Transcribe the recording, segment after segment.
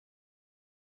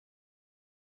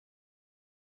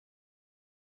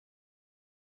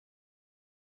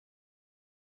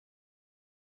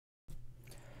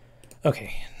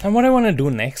Okay, now what I want to do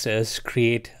next is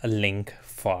create a link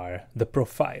for the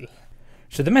profile.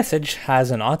 So the message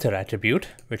has an author attribute,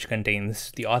 which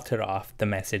contains the author of the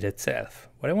message itself.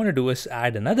 What I want to do is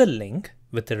add another link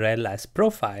with the rel as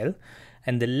profile,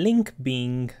 and the link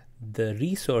being the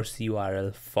resource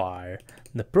URL for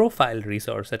the profile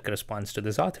resource that corresponds to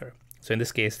this author. So in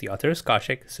this case, the author is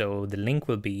Kaushik, so the link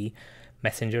will be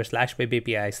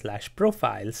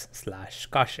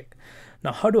messenger/web-api/profiles/Kaushik.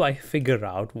 Now, how do I figure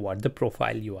out what the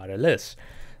profile URL is?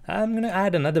 I'm going to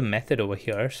add another method over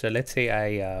here. So let's say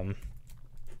I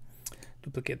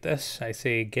duplicate this. I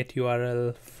say get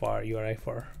URL for URI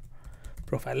for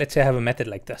profile. Let's say I have a method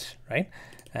like this, right?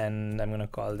 And I'm going to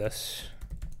call this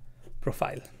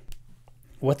profile.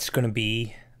 What's going to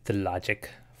be the logic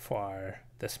for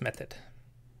this method?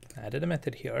 I added a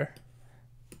method here.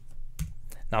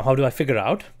 Now, how do I figure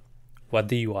out what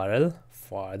the URL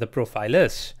for the profile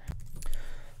is?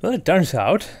 Well, it turns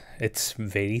out it's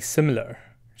very similar.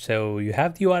 So you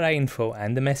have the URI info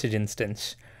and the message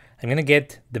instance. I'm going to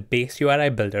get the base URI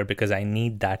builder because I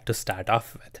need that to start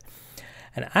off with.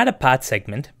 And add a path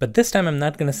segment, but this time I'm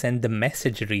not going to send the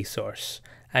message resource.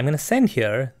 I'm going to send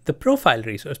here the profile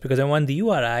resource because I want the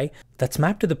URI that's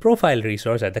mapped to the profile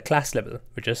resource at the class level,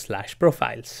 which is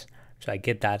 /profiles. So I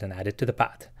get that and add it to the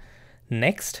path.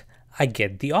 Next, I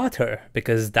get the author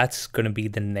because that's going to be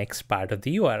the next part of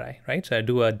the URI, right? So I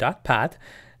do a .path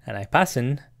and I pass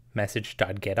in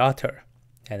message.getAuthor,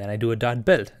 and then I do a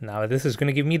 .build. Now this is going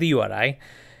to give me the URI,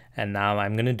 and now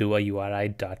I'm going to do a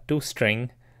URI.toString,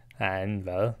 and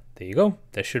well, there you go.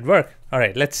 This should work. All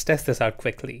right, let's test this out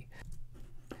quickly.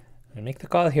 I'll make the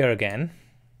call here again.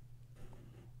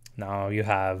 Now you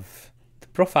have the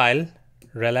profile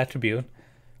rel attribute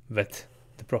with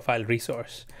the profile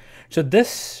resource. So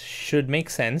this should make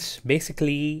sense.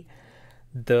 Basically,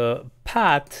 the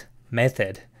path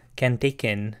method can take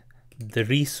in the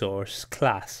resource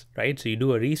class, right? So you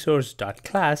do a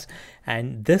resource.class,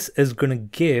 and this is going to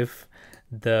give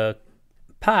the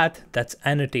path that's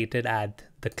annotated at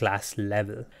the class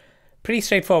level. Pretty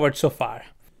straightforward so far.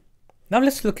 Now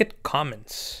let's look at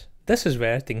comments. This is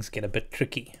where things get a bit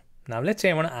tricky. Now let's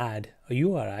say I want to add a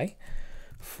URI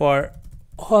for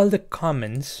all the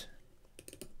comments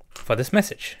for this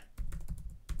message.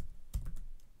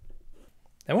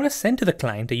 I want to send to the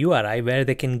client a URI where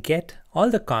they can get all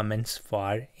the comments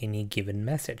for any given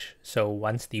message. So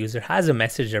once the user has a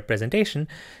message representation,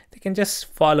 they can just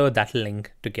follow that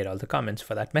link to get all the comments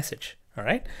for that message. All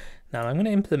right. Now I'm going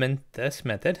to implement this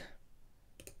method,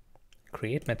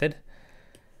 create method.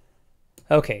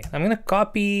 Okay, I'm going to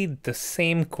copy the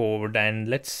same code and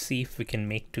let's see if we can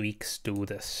make tweaks to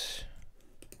this.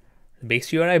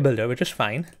 Base URI builder, which is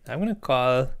fine. I'm going to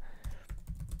call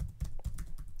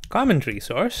comment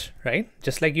resource, right?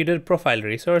 Just like you did profile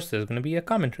resource, there's going to be a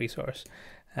comment resource.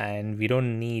 And we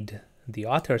don't need the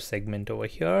author segment over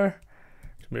here.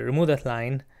 So we remove that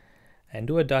line and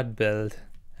do a .build,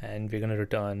 and we're going to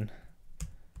return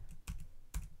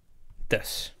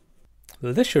this.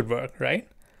 Well, this should work, right?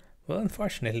 Well,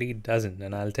 unfortunately it doesn't,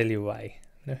 and I'll tell you why.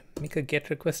 Make a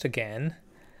GET request again.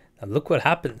 Now look what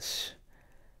happens.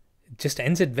 It just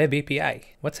ends at web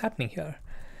API. What's happening here?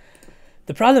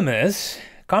 The problem is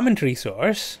comment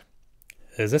resource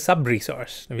is a sub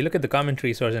resource. If you look at the comment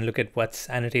resource and look at what's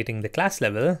annotating the class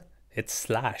level, it's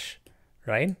 /,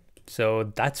 right?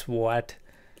 So that's what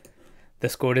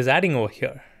this code is adding over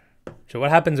here. So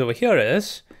what happens over here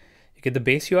is you get the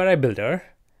base URI builder,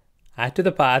 add to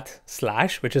the path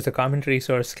 /, which is the comment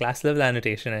resource class level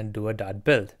annotation, and do a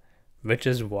 .build, which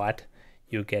is what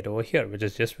you get over here, which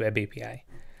is just web API.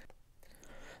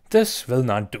 This will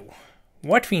not do.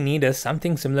 What we need is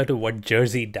something similar to what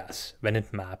Jersey does when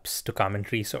it maps to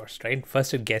comment resource, right?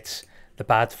 First it gets the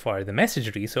path for the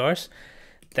message resource,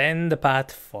 then the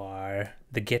path for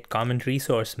the get comment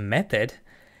resource method,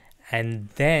 and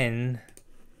then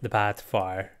the path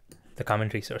for the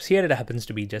comment resource. Here it happens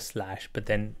to be just /, but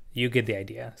then you get the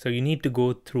idea. So you need to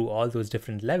go through all those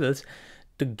different levels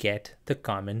to get the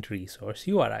comment resource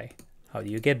URI. How do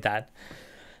you get that?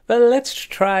 Well, let's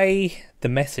try the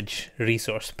message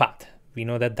resource path. We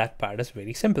know that that part is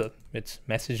very simple. It's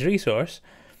message resource.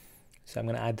 So I'm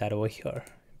going to add that over here.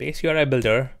 Base URI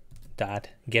builder dot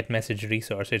get message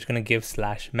resource. So it's going to give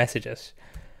 /messages.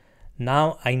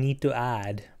 Now I need to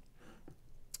add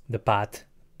the path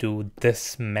to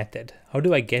this method. How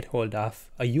do I get hold of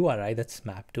a URI that's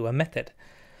mapped to a method?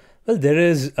 Well, there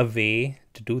is a way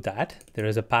to do that. There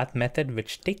is a path method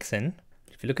which takes in,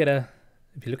 if you look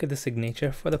at the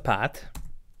signature for the path,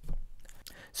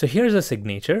 so here's a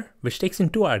signature which takes in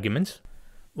two arguments.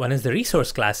 One is the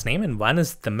resource class name and one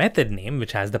is the method name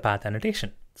which has the path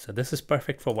annotation. So this is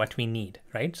perfect for what we need,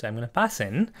 right? So I'm going to pass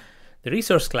in the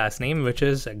resource class name, which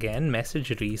is again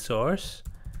message resource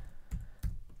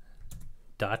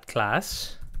dot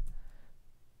class,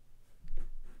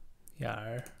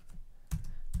 here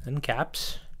in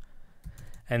caps.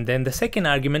 And then the second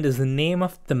argument is the name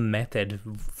of the method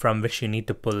from which you need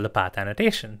to pull the path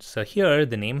annotation. So here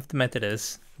the name of the method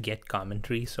is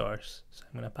getCommentResource. So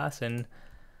I'm going to pass in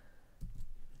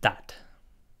that.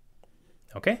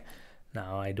 Okay,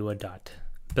 now I do a dot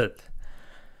build.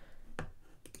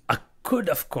 I could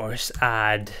of course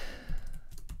add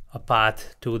a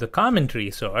path to the comment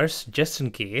resource just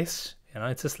in case,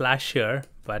 it's a slash here,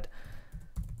 but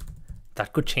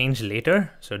that could change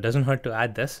later, so it doesn't hurt to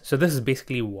add this. So this is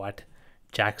basically what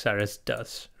JAX-RS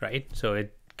does, right? So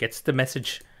it gets the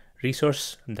message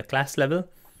resource at the class level,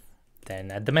 then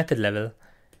at the method level,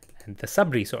 and the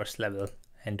sub-resource level,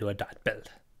 and do a dot build,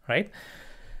 right?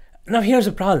 Now here's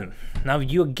a problem. Now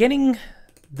you're getting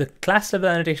the class level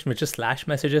annotation, which is slash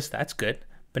messages, that's good.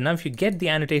 But now if you get the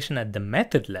annotation at the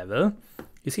method level,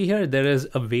 you see here there is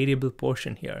a variable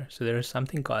portion here. So there is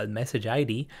something called message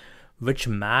ID, which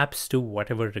maps to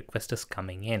whatever request is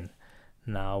coming in.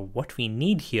 Now, what we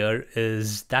need here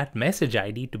is that message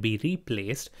ID to be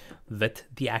replaced with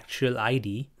the actual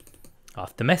ID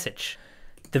of the message.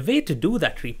 The way to do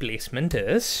that replacement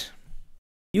is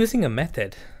using a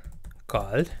method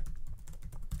called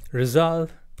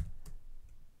resolve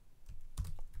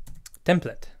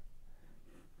template.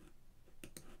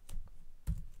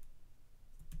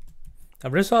 A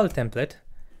resolve template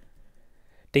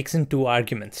takes in two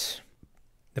arguments.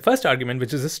 The first argument,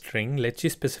 which is a string, lets you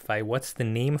specify what's the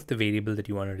name of the variable that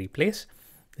you want to replace.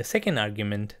 The second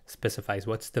argument specifies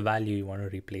what's the value you want to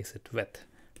replace it with,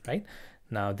 right?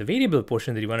 Now, the variable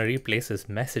portion that you want to replace is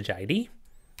message ID.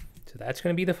 So that's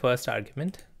going to be the first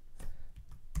argument.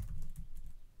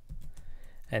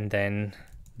 And then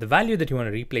the value that you want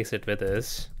to replace it with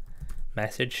is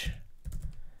message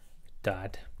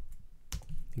dot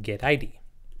get ID.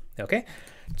 Okay,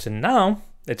 so now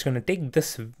it's going to take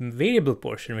this variable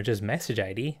portion, which is message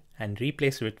ID, and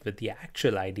replace it with the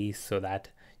actual ID so that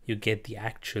you get the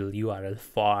actual URL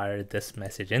for this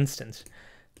message instance.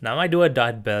 Now I do a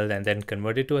dot build and then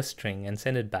convert it to a string and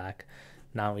send it back.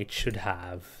 Now it should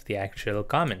have the actual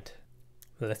comment.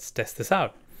 Let's test this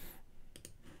out.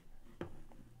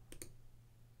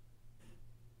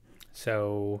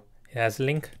 So it has a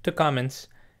link to comments,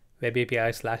 web API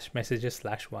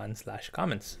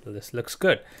 /messages/1/comments. So this looks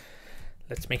good.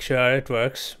 Let's make sure it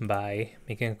works by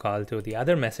making a call to the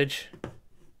other message. It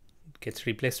gets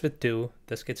replaced with 2.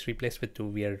 This gets replaced with 2.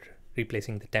 We are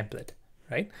replacing the template,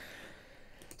 right?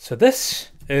 So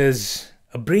this is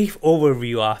a brief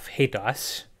overview of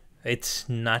HATEOAS. It's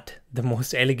not the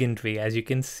most elegant way. As you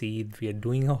can see, we are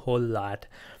doing a whole lot,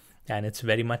 and it's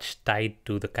very much tied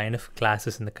to the kind of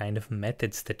classes and the kind of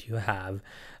methods that you have.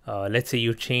 Let's say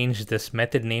you change this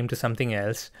method name to something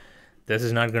else. This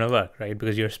is not going to work, right?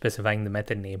 Because you're specifying the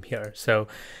method name here. So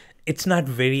it's not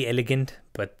very elegant,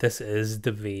 but this is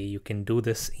the way you can do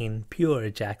this in pure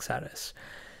JAX-RS.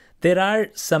 There are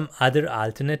some other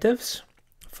alternatives.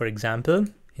 For example,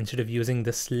 instead of using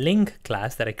this link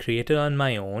class that I created on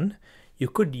my own, you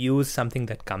could use something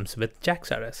that comes with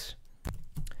JAX-RS.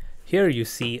 Here you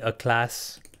see a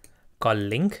class called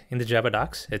link in the Java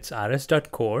docs. It's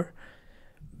rs.core,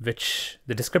 which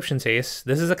the description says,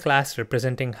 this is a class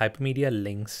representing hypermedia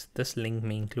links. This link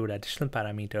may include additional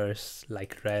parameters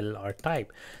like rel or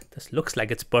type. This looks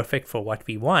like it's perfect for what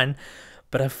we want,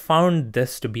 but I found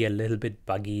this to be a little bit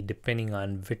buggy depending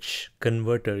on which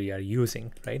converter you are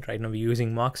using, right? Right now we're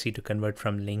using Moxie to convert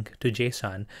from link to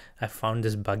JSON. I found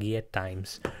this buggy at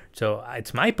times. So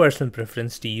it's my personal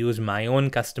preference to use my own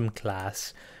custom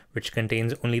class, which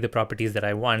contains only the properties that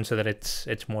I want so that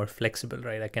it's more flexible,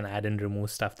 right? I can add and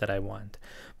remove stuff that I want.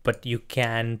 But you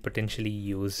can potentially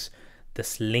use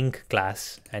this link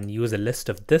class and use a list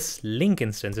of this link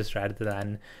instances rather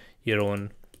than your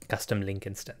own custom link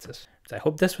instances. So I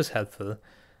hope this was helpful.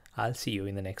 I'll see you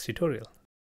in the next tutorial.